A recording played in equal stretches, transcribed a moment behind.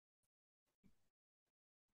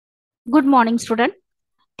Good morning, student.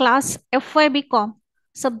 Class FYB.com,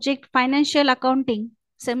 subject Financial Accounting,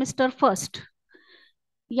 semester first.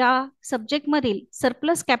 या सब्जेक्टमधील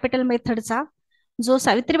surplus capital मेथडचा जो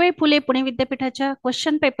सावित्रीबाई फुले पुणे विद्यापीठाच्या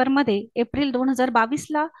क्वेश्चन पेपरमध्ये एप्रिल 2022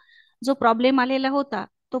 ला जो प्रॉब्लेम आलेला होता,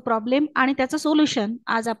 तो प्रॉब्लेम आणि त्याचं सोल्युशन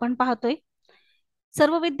आज आपण पाहतोय.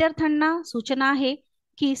 सर्व विद्यार्थ्यांना सूचना आहे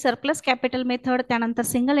की सरप्लस कॅपिटल मेथड त्यानंतर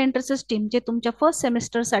सिंगल एंट्री सिस्टीम जे तुमच्या फर्स्ट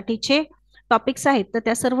सेमिस्टर साठीचे टॉपिक्स आहेत, तर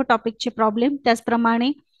त्या सर्व टॉपिकचे प्रॉब्लेम,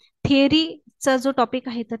 त्याचप्रमाणे थिअरीचा जो टॉपिक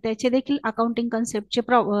आहे तर त्याचे देखील अकाउंटिंग कन्सेप्टचे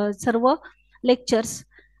सर्व लेक्चर्स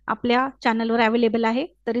आपल्या चॅनलवर अवेलेबल आहे.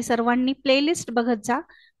 तरी सर्वांनी प्लेलिस्ट बघत जा.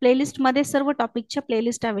 प्लेलिस्टमध्ये सर्व टॉपिकच्या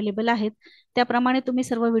प्लेलिस्ट अवेलेबल आहेत, त्याप्रमाणे तुम्ही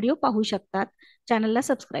सर्व व्हिडिओ पाहू शकतात. चॅनलला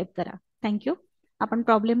सबस्क्राईब करा. थँक्यू. आपण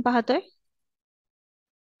प्रॉब्लेम पाहतोय.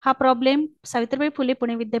 हा प्रॉब्लेम सावित्रीबाई फुले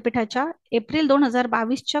पुणे विद्यापीठाच्या एप्रिल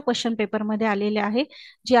 2022च्या क्वेश्चन पेपरमध्ये आलेले आहे,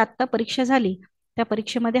 जी आता परीक्षा झाली त्या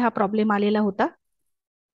परीक्षेमध्ये हा प्रॉब्लेम आलेला होता.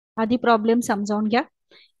 आधी प्रॉब्लेम समजावून घ्या.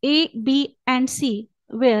 A, B and C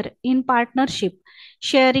were in partnership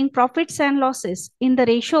sharing profits and losses in the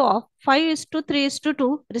ratio of 5:3:2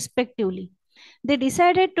 respectively. They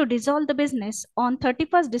decided to dissolve the business on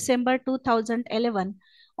 31st December 2011,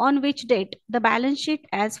 on which date the balance sheet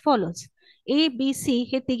as follows. A, B, C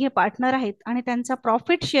हे तिघे partner आहेत आणि त्यांचा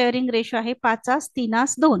profit sharing ratio आहे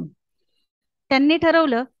 5:3:2. त्यांनी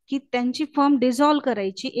ठरवलं की त्यांची फर्म डिझॉल्व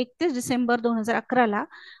करायची 31 डिसेंबर 2011 ला,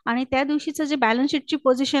 आणि त्या दिवशीचं जे बॅलन्स शीटची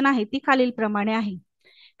पोझिशन आहे ती खालील प्रमाणे आहे.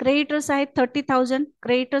 क्रेडिटर्स आहेत 30,000.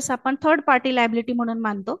 क्रेडिटर्स आपण थर्ड पार्टी लायबिलिटी म्हणून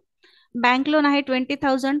मानतो. बँक लोन आहे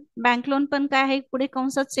 20,000. बँक लोन पण काय आहे, पुढे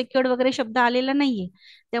कंसात सेक्युर्ड वगैरे शब्द आलेला नाहीये,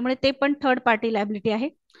 त्यामुळे ते पण थर्ड पार्टी लायबिलिटी आहे.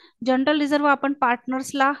 जनरल रिझर्व्ह आपण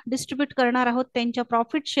पार्टनर्सला डिस्ट्रीब्यूट करणार आहोत त्यांच्या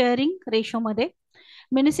प्रॉफिट शेअरिंग रेशोमध्ये.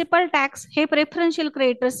 म्युनिसिपल टॅक्स हे प्रेफरन्शियल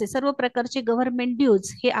क्रेडिटर्सचे सर्व प्रकारचे गव्हर्नमेंट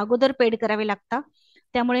ड्यूज हे अगोदर पेड करावे लागतात,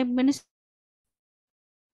 त्यामुळे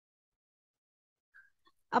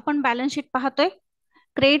आपण बॅलन्स शीट पाहतोय.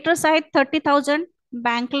 क्रेडिटर्स आहेत 30,000.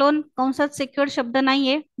 बँक लोन कंसात सिक्युअर्ड शब्द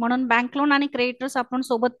नाहीये, म्हणून बँक लोन आणि क्रेडिटर्स आपण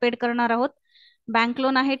सोबत पेड करणार आहोत. बँक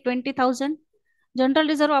लोन आहे 20,000. जनरल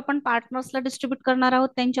रिझर्व्ह आपण पार्टनर्सला डिस्ट्रीब्यूट करणार आहोत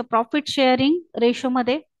त्यांच्या प्रॉफिट शेअरिंग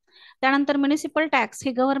रेशोमध्ये. त्यानंतर म्युनिसिपल टॅक्स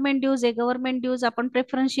हे गव्हर्नमेंट ड्यूज आहे. गव्हर्नमेंट ड्यूज आपण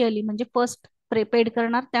प्रेफरन्शियली म्हणजे फर्स्ट पेड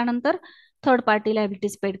करणार, त्यानंतर थर्ड पार्टी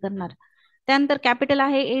लायबिलिटीज पेड करणार. त्यानंतर कॅपिटल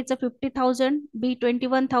आहे एचं 50,000, बी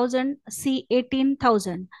 21,000, सी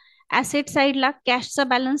 18,000. ऍसेट साईडला कॅशचा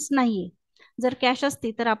बॅलन्स नाहीये. जर कॅश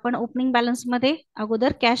असती तर आपण ओपनिंग बॅलन्स मध्ये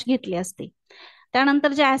अगोदर कॅश घेतली असते.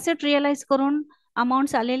 त्यानंतर जे ऍसेट रिअलाइज करून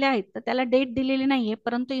अमाऊंट्स आलेले आहेत तर त्याला डेट दिलेली नाहीये,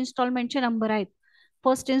 परंतु इन्स्टॉलमेंटचे नंबर आहेत.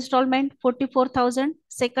 First instalment 44,000,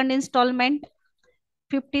 second instalment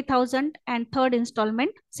 50,000 and third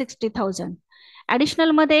instalment 60,000.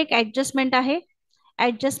 Additional मध्ये एक ऍडजस्टमेंट आहे.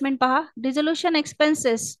 ऍडजस्टमेंट पहा. Dissolution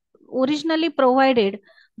expenses originally provided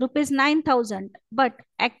 ₹9,000 but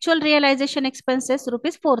actual realisation expenses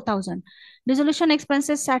 ₹4,000. Dissolution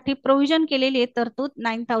expenses साठी प्रोव्हिजन केलेली आहे तरतूद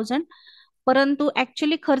 9,000, परंतु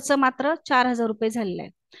ऍक्च्युअली खर्च मात्र 4,000 रुपये झालेला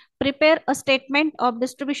आहे. Prepare a statement of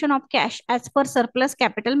distribution of cash as per surplus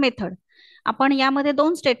capital method. आपण यामध्ये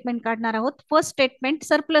दोन स्टेटमेंट काढणार आहोत. फर्स्ट स्टेटमेंट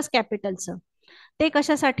सरप्लस कॅपिटलचं, ते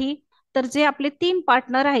कशासाठी, तर जे आपले 3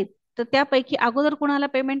 पार्टनर आहेत तर त्यापैकी अगोदर कुणाला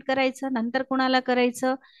पेमेंट करायचं, नंतर कुणाला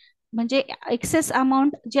करायचं, म्हणजे एक्सेस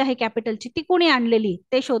अमाऊंट जी आहे कॅपिटलची ती कोणी आणलेली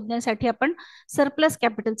ते शोधण्यासाठी आपण सरप्लस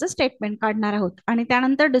कॅपिटलचं स्टेटमेंट काढणार आहोत. आणि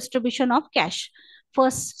त्यानंतर distribution of cash.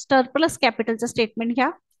 First surplus कॅपिटलचं statement घ्या,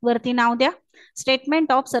 वरती नाव द्या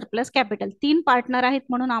statement of surplus capital. 3 partner आहेत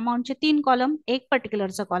म्हणून अमाऊंटचे 3 कॉलम, एक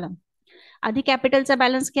पर्टिक्युलरचा कॉलम. आधी कॅपिटलचा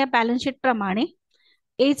बॅलन्स घ्या बॅलन्स शीट प्रमाणे.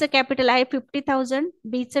 एचं कॅपिटल आहे 50,000,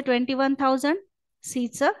 बीचं 21,000,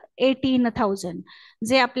 सीचं 18,000.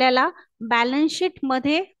 जे आपल्याला बॅलन्स शीट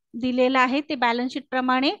मध्ये दिलेलं आहे ते बॅलन्स शीट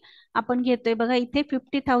प्रमाणे आपण घेतोय. बघा इथे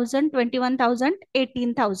 50,000, 21,000,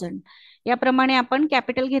 18,000 याप्रमाणे आपण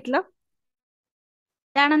कॅपिटल घेतलं.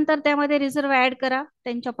 त्यानंतर त्यामध्ये रिझर्व्ह ऍड करा.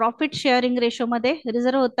 त्यांच्या प्रॉफिट शेअरिंग रेशो मध्ये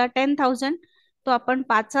रिझर्व्ह होता 10,000, तो आपण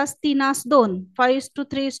 5:3:2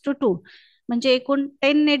 5:3:2 म्हणजे एकूण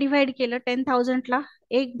 10 ने डिव्हाइड केलं. 10,000 ला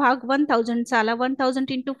एक भाग 1,000 आला.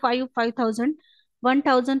 1,000 into 5 5,000,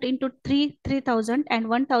 1,000 into 3 3,000 and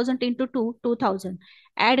 1,000 into 2 2,000.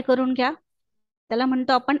 Add करून घ्या. त्याला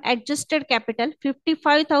म्हणतो आपण ऍडजस्टेड कॅपिटल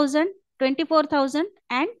 55,000, 24,000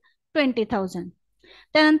 अँड 20,000.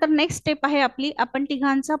 त्यानंतर नेक्स्ट स्टेप आहे आपली, आपण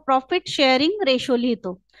तिघांचा प्रॉफिट शेअरिंग रेशो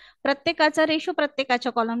लिहितो. प्रत्येकाचा रेशो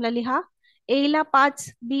प्रत्येकाच्या कॉलमला लिहा. ए ला 5,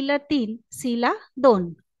 बी ला 3, सी ला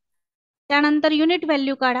 2. त्यानंतर युनिट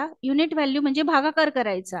व्हॅल्यू काढा. युनिट व्हॅल्यू म्हणजे भागाकार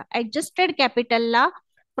करायचा. ऍडजस्टेड कॅपिटलला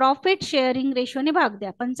प्रॉफिट शेअरिंग रेशोने भाग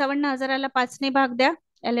द्या. 55,000ला 5 ने भाग द्या.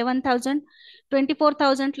 11,000.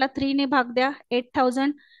 24,000ला 3 ने भाग द्या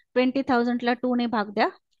 8,000. 20,000ला 2 ने भाग द्या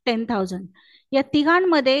 10,000. या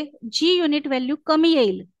तिघांमध्ये जी युनिट व्हॅल्यू कमी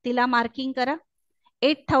येईल तिला मार्किंग करा.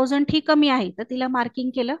 8,000 ही कमी आहे तर तिला मार्किंग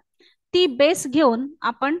केलं. ती बेस घेऊन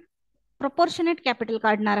आपण प्रपोर्शनेट कॅपिटल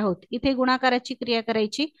काढणार आहोत. इथे गुणाकाराची क्रिया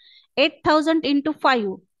करायची. 8,000 इंटू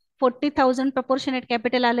 5 40,000 प्रपोर्शनेट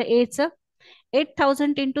कॅपिटल आलं ए चं.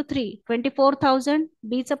 8,000 इंटू 3 24,000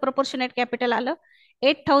 बी चं प्रपोर्शनेट कॅपिटल आलं.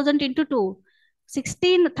 8,000 इंटू 2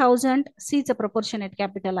 16,000 सी चं प्रपोर्शनेट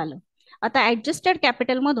कॅपिटल आलं. आता ऍडजस्टेड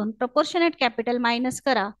कॅपिटल मधून प्रपोर्शनेट कॅपिटल मायनस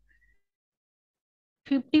करा.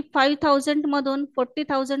 55,000 मधून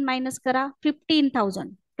 40,000 मायनस करा 15,000.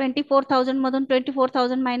 24,000 मधून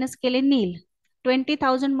 24,000 मायनस केले नील.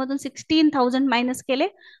 20,000 मधून 16,000 मायनस केले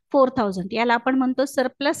 4,000. याला आपण म्हणतो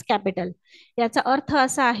सरप्लस कॅपिटल. याचा अर्थ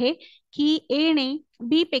असा आहे की ए ने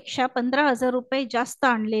बी पेक्षा 15,000 रुपये जास्त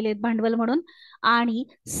आणलेले भांडवल म्हणून आणि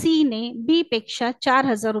सी ने बी पेक्षा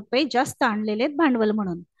 4,000 रुपये जास्त आणलेले भांडवल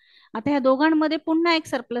म्हणून. आता ह्या दोघांमध्ये पुन्हा एक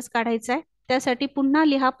सरप्लस काढायचा आहे. त्यासाठी पुन्हा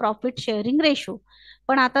लिहा प्रॉफिट शेअरिंग रेशो.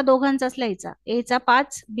 पण आता दोघांचाच लिहायचा. ए चा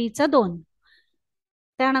 5 बी चा 2.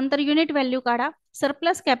 त्यानंतर युनिट व्हॅल्यू काढा.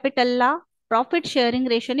 सरप्लस कॅपिटलला प्रॉफिट शेअरिंग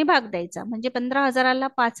रेशोने भाग द्यायचा. म्हणजे 15,000ला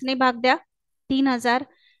 5 ने भाग द्या 3,000.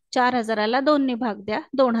 4,000ला 2 ने भाग द्या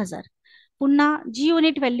 2,000. पुन्हा जी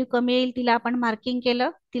युनिट व्हॅल्यू कमी येईल तिला आपण मार्किंग केलं.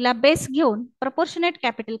 तिला बेस घेऊन प्रपोर्शनेट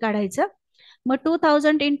कॅपिटल काढायचं. मग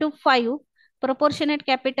 2,000 इंटू 5 प्रपोर्शनेट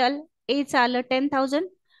कॅपिटल ए चं आलं 10,000.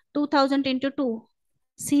 2,000 इंटू 2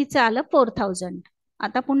 सी चं आलं 4,000.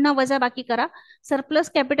 आता पुन्हा वजा बाकी करा. सरप्लस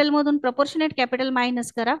कॅपिटल मधून प्रपोर्शनेट कॅपिटल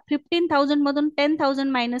मायनस करा. 15,000 मधून 10,000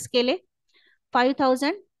 मायनस केले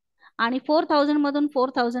 5,000 आणि 4,000 मधून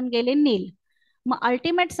 4,000 गेले नील. मग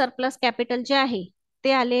अल्टिमेट सरप्लस कॅपिटल जे आहे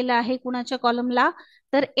ते आलेलं आहे कुणाच्या कॉलमला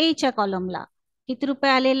तर ए च्या कॉलमला. किती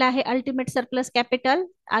रुपये आलेलं आहे अल्टिमेट सरप्लस कॅपिटल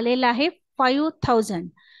आलेलं आहे 5,000.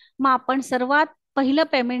 मग आपण सर्वात पहिलं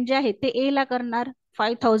पेमेंट जे आहे ते ए ला करणार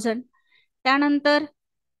 5,000. त्यानंतर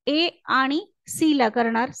ए आणि सी ला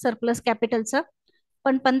करणार सरप्लस कॅपिटलचं.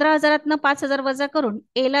 पण 15,000तनं 5,000 वजा करून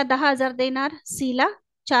ए ला 10,000 देणार सी ला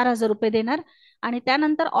 4,000 रुपये देणार. आणि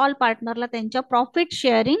त्यानंतर ऑल पार्टनरला त्यांच्या प्रॉफिट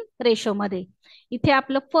शेअरिंग रेशोमध्ये. इथे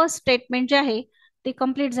आपलं फर्स्ट स्टेटमेंट जे आहे ते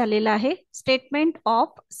कम्प्लीट झालेलं आहे. Statement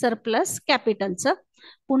of surplus कॅपिटलचं.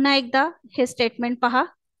 पुन्हा एकदा हे स्टेटमेंट पहा.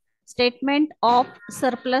 Statement of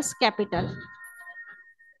surplus capital.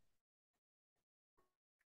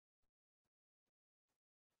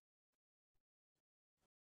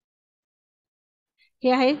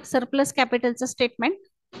 हे आहे सरप्लस कॅपिटलचं स्टेटमेंट.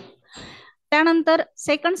 त्यानंतर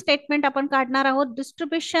सेकंड स्टेटमेंट आपण काढणार आहोत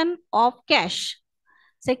distribution of cash.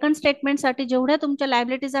 Second statement साठी जेवढ्या तुमच्या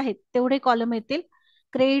लायबिलिटीज आहेत तेवढे कॉलम येतील.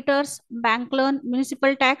 Creditors, bank loan,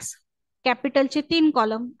 municipal tax, कॅपिटलचे 3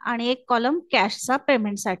 column आणि 1 कॉलम कॅशचा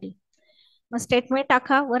पेमेंटसाठी. मग स्टेटमेंट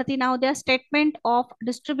टाका. वरती नाव द्या statement of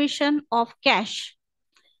distribution of cash.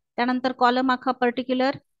 त्यानंतर कॉलम आखा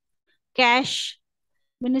particular, cash,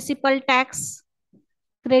 municipal tax,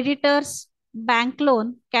 creditors, bank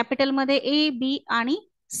loan, कॅपिटलमध्ये ए बी आणि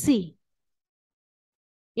सी.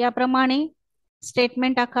 याप्रमाणे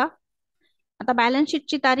स्टेटमेंट टाका. आता बॅलन्स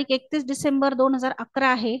शीटची तारीख 31 डिसेंबर 2011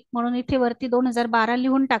 आहे म्हणून इथे वरती 2012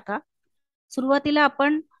 लिहून टाका. सुरुवातीला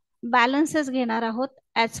आपण बॅलन्सेस घेणार आहोत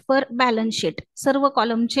ऍज पर बॅलन्स शीट. सर्व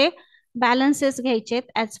कॉलमचे बॅलन्सेस घ्यायचे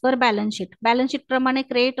as per balance sheet. Balance sheet प्रमाणे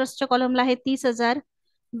क्रेडिटर्सच्या कॉलमला आहे 30,000,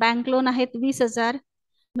 बँक लोन आहेत 20,000,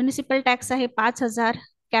 म्युनिसिपल टॅक्स आहे 5,000,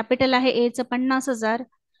 कॅपिटल आहे ए चं 50,000,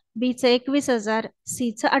 बी चं 21,000,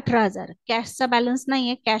 सी चं 18,000. कॅशचा बॅलन्स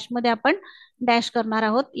नाहीये. कॅशमध्ये आपण डॅश करणार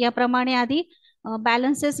आहोत. याप्रमाणे आधी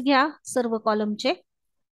बॅलन्सेस घ्या सर्व कॉलमचे.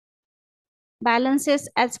 Balances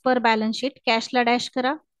as per balance sheet. कॅशला dash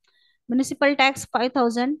करा. Municipal tax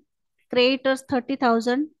 5,000, creditors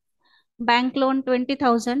 30,000, bank loan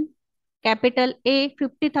 20,000, capital ए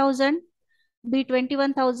 50,000, बी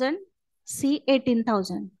 21,000, सी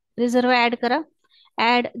 18,000. रिझर्व्ह ऍड करा.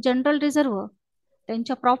 ऍड जनरल रिझर्व्ह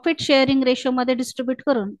त्यांच्या प्रॉफिट शेअरिंग रेशो मध्ये डिस्ट्रीब्यूट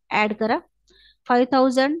करून ऍड करा.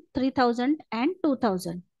 5,000, 3,000 अँड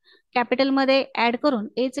 2,000. कॅपिटल मध्ये ऍड करून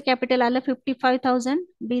ए चं कॅपिटल आलं 55,000,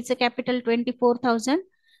 बी चं कॅपिटल 24,000,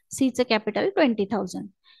 सी चं कॅपिटल 20,000.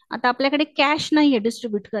 आता आपल्याकडे कॅश नाहीये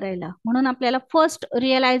डिस्ट्रीब्यूट करायला म्हणून आपल्याला फर्स्ट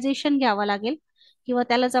रिअलायझेशन घ्यावा लागेल किंवा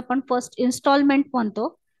त्यालाच आपण फर्स्ट इन्स्टॉलमेंट म्हणतो.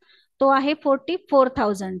 तो आहे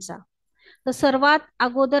 44,000चा. तर सर्वात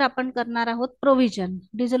अगोदर आपण करणार आहोत प्रोव्हिजन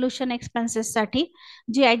डिझोल्युशन एक्सपेन्सेस साठी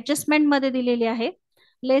जी ऍडजस्टमेंट मध्ये दिलेली आहे.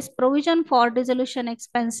 लेस प्रोव्हिजन फॉर डिझोल्युशन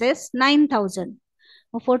एक्सपेन्सेस 9,000.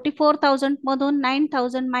 44,000 मधून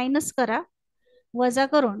 9,000 मायनस करा. वजा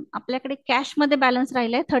करून आपल्याकडे कॅश मध्ये बॅलन्स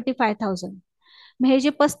राहिलाय 35,000. मग हे जे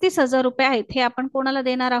 35,000 रुपये आहेत हे आपण कोणाला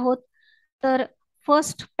देणार आहोत, तर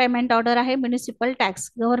फर्स्ट पेमेंट ऑर्डर आहे म्युनिसिपल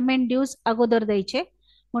टॅक्स, गव्हर्नमेंट ड्यूज अगोदर द्यायचे,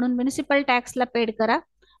 म्हणून म्युनिसिपल टॅक्सला पेड करा.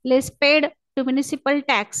 लेस पेड टू म्युनिसिपल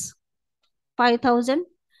टॅक्स 5,000,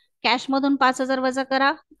 कॅशमधून 5,000 वजा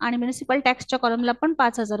करा आणि म्युनिसिपल टॅक्सच्या कॉलमला पण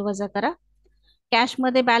 5,000 वजा करा.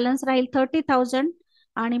 कॅशमध्ये बॅलन्स राहील 30,000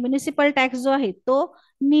 आणि म्युनिसिपल टॅक्स जो आहे तो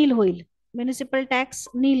नील होईल. म्युनिसिपल टॅक्स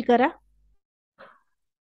नील करा.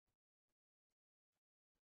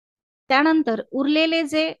 त्यानंतर उरलेले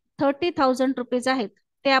जे 30,000 रुपीज आहेत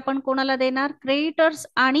ते आपण कोणाला देणार, क्रेडिटर्स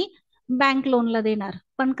आणि बँक लोनला देणार.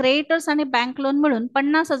 पण क्रेडिटर्स आणि बँक लोन मिळून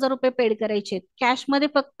 50,000 रुपये पेड करायचे, कॅशमध्ये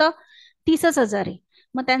फक्त 30,000 आहे.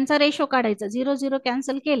 मग त्यांचा रेशो काढायचा, 0 0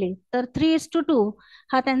 कॅन्सल केले तर 3:2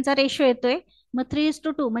 हा त्यांचा रेशो येतोय. मग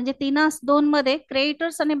 3:2 म्हणजे 3:2 मध्ये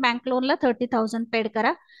क्रेडिटर्स आणि बँक लोनला 30,000 पेड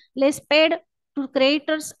करा. लेस paid to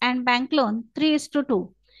creditors and bank loan 3:2.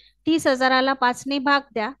 30,000ला 5ने भाग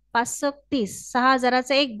द्या, 5 30,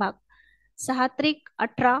 6,000चा एक भाग, 6 त्रिक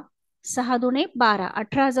 18, 6 दुणे 12,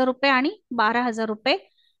 18,000 रुपये आणि 12,000 रुपये,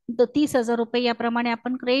 30,000 रुपये याप्रमाणे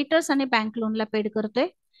आपण क्रेडिटर्स आणि बँक लोनला पेड करतोय.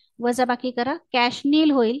 वजाबाकी करा, कॅश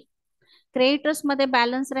नील होईल. क्रेडिटर्स मध्ये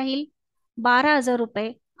बॅलन्स राहील 12,000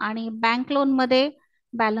 रुपये आणि बँक लोन मध्ये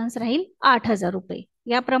बॅलन्स राहील 8,000 रुपये.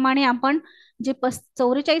 याप्रमाणे आपण जे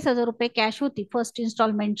 44,000 रुपये कॅश होती फर्स्ट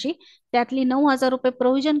इन्स्टॉलमेंटची, त्यातली 9,000 रुपये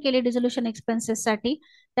प्रोव्हिजन केले डिझोल्युशन एक्सपेन्सेससाठी.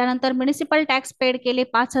 त्यानंतर म्युनिसिपल टॅक्स पेड केले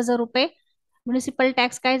 5,000 रुपये. म्युनिसिपल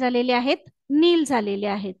टॅक्स काय झालेले आहेत, नील झालेले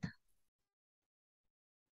आहेत.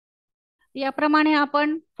 याप्रमाणे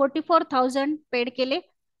आपण 44,000 पेड केले,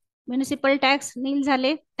 म्युनिसिपल टॅक्स नील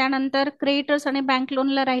झाले. त्यानंतर क्रेडिटर्स आणि बँक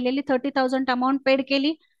लोनला राहिलेली 30,000 अमाऊंट पेड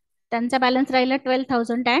केली, त्यांचा बॅलन्स राहिला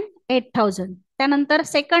 12,000 अँड 8,000. त्यानंतर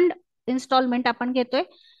सेकंड इन्स्टॉलमेंट आपण घेतोय.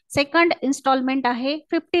 सेकंड इन्स्टॉलमेंट आहे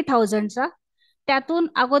 50,000चा. त्यातून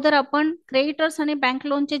अगोदर आपण क्रेडिटर्स आणि बँक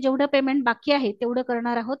लोनचे जेवढं पेमेंट बाकी आहे तेवढं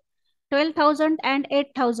करणार आहोत. 12,000 अँड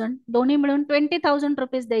 8,000 दोन्ही मिळून 20,000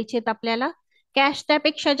 रुपीज द्यायचे आहेत आपल्याला. कॅश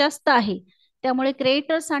त्यापेक्षा जास्त आहे, त्यामुळे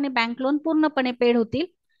क्रेडिटर्स आणि बँक लोन पूर्णपणे पेड होतील.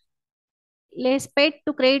 लेस paid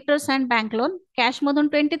to creditors and bank loan, cash मधून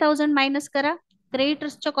 20,000 मायनस करा,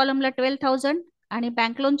 क्रेडिटर्सच्या कॉलमला 12,000 आणि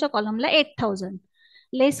बँक लोनच्या कॉलमला 8,000.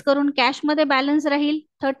 लेस करून कॅश मध्ये बॅलन्स राहील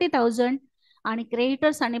 30,000 आणि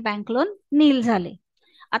क्रेडिटर्स आणि बँक लोन नील झाले.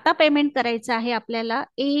 आता पेमेंट करायचं आहे आपल्याला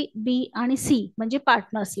ए बी आणि सी म्हणजे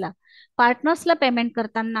पार्टनर्सला. पार्टनर्सला पेमेंट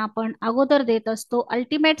करताना आपण अगोदर देत असतो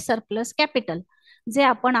अल्टिमेट सरप्लस कॅपिटल, जे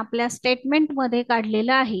आपण आपल्या स्टेटमेंटमध्ये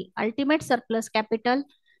काढलेलं आहे. अल्टिमेट सरप्लस कॅपिटल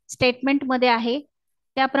स्टेटमेंटमध्ये आहे,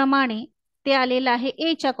 त्याप्रमाणे ते आलेलं आहे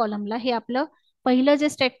ए च्या कॉलमला. हे आपलं पहिलं जे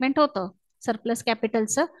स्टेटमेंट होतं सरप्लस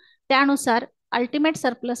कॅपिटलचं, त्यानुसार अल्टिमेट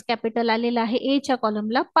सरप्लस कॅपिटल आलेलं आहे ए च्या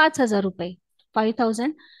कॉलमला 5,000 रुपये,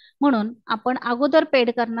 5,000. म्हणून आपण अगोदर पेड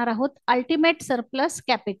करणार आहोत अल्टिमेट सरप्लस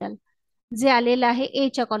कॅपिटल, जे आलेलं आहे ए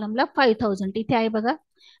च्या कॉलमला 5,000, तिथे आहे बघा.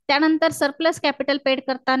 त्यानंतर सरप्लस कॅपिटल पेड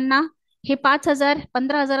करताना हे 5,000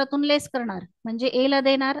 15,000तून लेस करणार, म्हणजे ए ला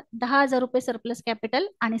देणार 10,000 रुपये सरप्लस कॅपिटल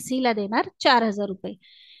आणि सी ला देणार 4,000 रुपये.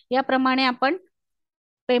 याप्रमाणे आपण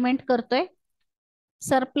पेमेंट करतोय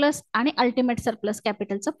सरप्लस आणि ultimate surplus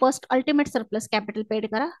कॅपिटलचं. First ultimate surplus capital paid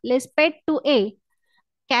करा. लेस पेड टू ए,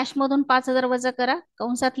 कॅश मधून 5,000 वजा करा,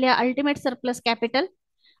 कंसातल्या अल्टिमेट सरप्लस कॅपिटल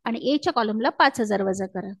आणि ए च्या कॉलमला 5,000 वजा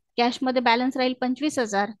करा. कॅश मध्ये बॅलन्स राहील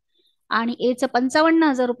 25,000 आणि ए चं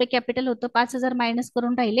 55,000 रुपये कॅपिटल होतं, 5,000 मायनस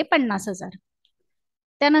करून राहिले 50,000.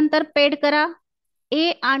 त्यानंतर पेड करा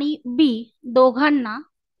ए आणि बी दोघांना,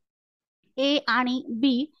 ए आणि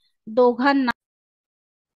बी दोघांना,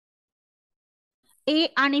 ए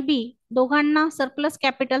आणि बी दोघांना सरप्लस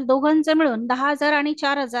कॅपिटल दोघांचं मिळून 10,000 आणि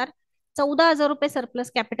 4,000, 14,000 रुपये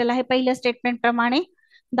सरप्लस कॅपिटल आहे पहिल्या स्टेटमेंट प्रमाणे.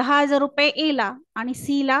 10,000 रुपये ए ला आणि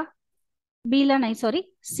सी ला, बी ला नाही सॉरी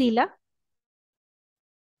सी ला,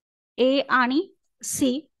 ए आणि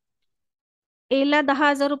सी, ए ला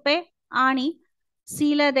 10,000 रुपये आणि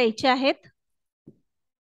सी ला द्यायचे आहेत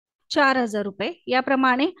 4,000 रुपये.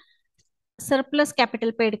 याप्रमाणे सरप्लस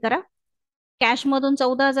कॅपिटल पेड करा. कॅश मधून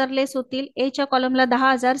 14,000 लेस होतील, ए च्या कॉलमला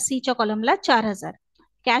 10,000, सी च्या कॉलमला 4,000.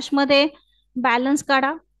 कॅश मध्ये बॅलन्स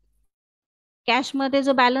काढा. कॅश मध्ये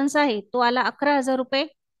जो बॅलन्स आहे तो आला 11,000 रुपये.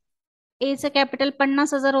 ए चं कॅपिटल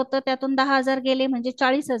 50,000 होतं, त्यातून 10,000 गेले म्हणजे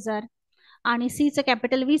 40,000 आणि सी चं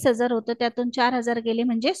कॅपिटल 20,000 होतं, त्यातून 4,000 गेले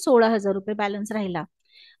म्हणजे 16,000 रुपये बॅलन्स राहिला.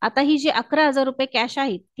 आता ही जी 11,000 रुपये कॅश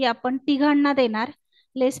आहेत ती आपण तिघांना देणार.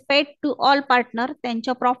 लेस पेड टू ऑल पार्टनर,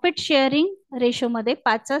 त्यांच्या प्रॉफिट शेअरिंग रेशो मध्ये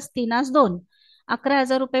 5:3:2,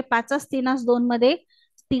 11,000 रुपये 5:3:2 मध्ये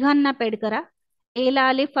तिघांना पेड करा. ए ला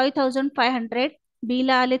आले 5,500, बी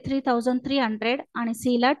ला आले 3,300 आणि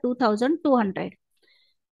सी ला 2,200.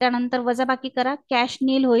 त्यानंतर वजाबाकी करा, कॅश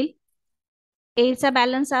नील होईल. ए चा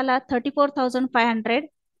बॅलन्स आला 34,500.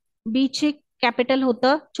 बी चे कॅपिटल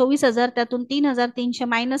होतं 24,000, त्यातून 3,300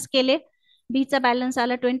 मायनस केले. बी चा बॅलन्स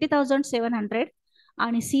आला 20,700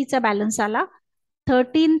 आणि सी चा बॅलन्स आला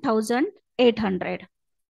 13,800.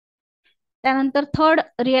 त्यानंतर थर्ड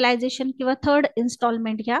रिअलायझेशन किंवा थर्ड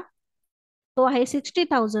इन्स्टॉलमेंट घ्या, तो आहे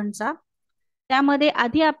 60,000चा. त्यामध्ये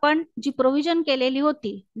आधी आपण जी प्रोव्हिजन केलेली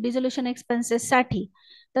होती डिझोल्युशन एक्सपेन्सेस साठी,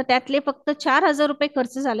 तर त्यातले फक्त 4,000 रुपये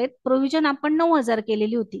खर्च झालेत. प्रोव्हिजन आपण 9,000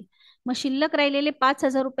 केलेली होती. मग शिल्लक राहिलेले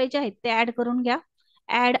 5,000 रुपये जे आहेत ते ऍड करून घ्या.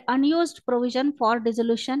 Add अनयुज्ड provision for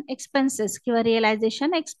dissolution expenses किंवा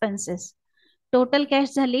रिअलायझेशन एक्सपेन्सेस. टोटल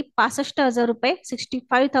कॅश झाली 65,000 रुपये,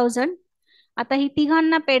 65,000. आता ही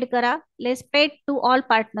तिघांना पेड करा. लेस पेड टू ऑल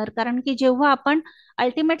पार्टनर, कारण की जेव्हा आपण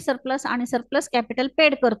अल्टिमेट सरप्लस आणि सरप्लस कॅपिटल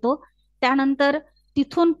पेड करतो, त्यानंतर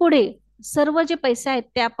तिथून पुढे सर्व जे पैसे आहेत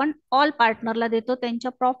ते आपण ऑल पार्टनरला देतो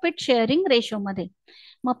त्यांच्या प्रॉफिट शेअरिंग रेशोमध्ये.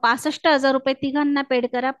 मग 65,000 रुपये तिघांना पेड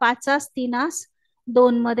करा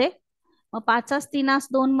 5-3-2 मध्ये. मग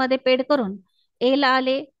 5-3-2 मध्ये पेड करून ए ला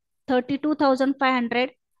आले 32,500,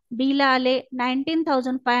 बी ला आले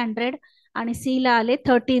 19,500 आणि सी ला आले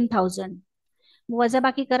 13,000.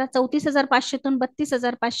 वजाबाकी करा. 34,500तून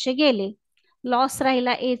 32,500 गेले. लॉस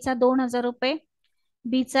राहिला ए चा 2,000 रुपये,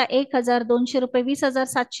 बी चा 1,200 रुपये.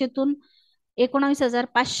 20,700तून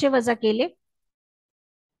 19,500 वजा केले.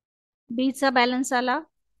 बी चा बॅलन्स आला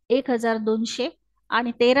 1,200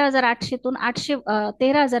 आणि 13,800तून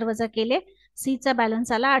 13,000 वजा केले. सी चा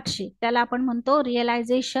बॅलन्स आला 800. त्याला आपण म्हणतो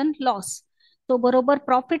रिअलायझेशन लॉस. तो बरोबर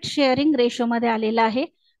प्रॉफिट शेअरिंग रेशो मध्ये आलेला आहे.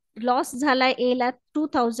 लॉस झाला ए ला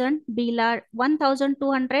 2,000, बी ला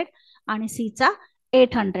 1,200 आणि सी चा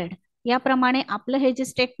 800. याप्रमाणे आपलं हे जे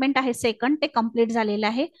स्टेटमेंट आहे सेकंड ते कम्प्लीट झालेलं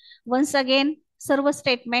आहे. वन्स अगेन सर्व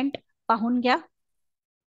स्टेटमेंट पाहून घ्या.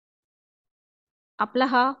 आपला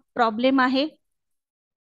हा प्रॉब्लेम आहे.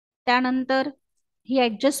 त्यानंतर ही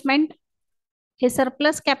ऍडजस्टमेंट, हे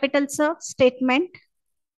सरप्लस कॅपिटलचं स्टेटमेंट,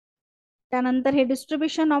 त्यानंतर हे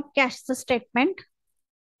डिस्ट्रीब्युशन ऑफ कॅशचं स्टेटमेंट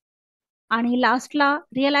आणि लास्टला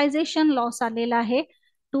रिअलायझेशन लॉस आलेला आहे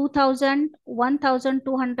 2,000,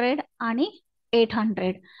 1,200 आणि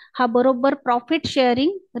 800. हा बरोबर प्रॉफिट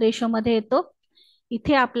शेअरिंग रेशो मध्ये येतो.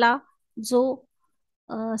 इथे आपला जो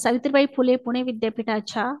सावित्रीबाई फुले पुणे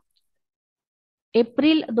विद्यापीठाच्या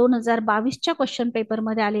एप्रिल 2022च्या क्वेश्चन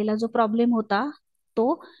पेपरमध्ये आलेला जो प्रॉब्लेम होता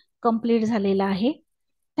तो कंप्लीट झालेला आहे.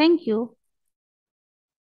 थँक्यू.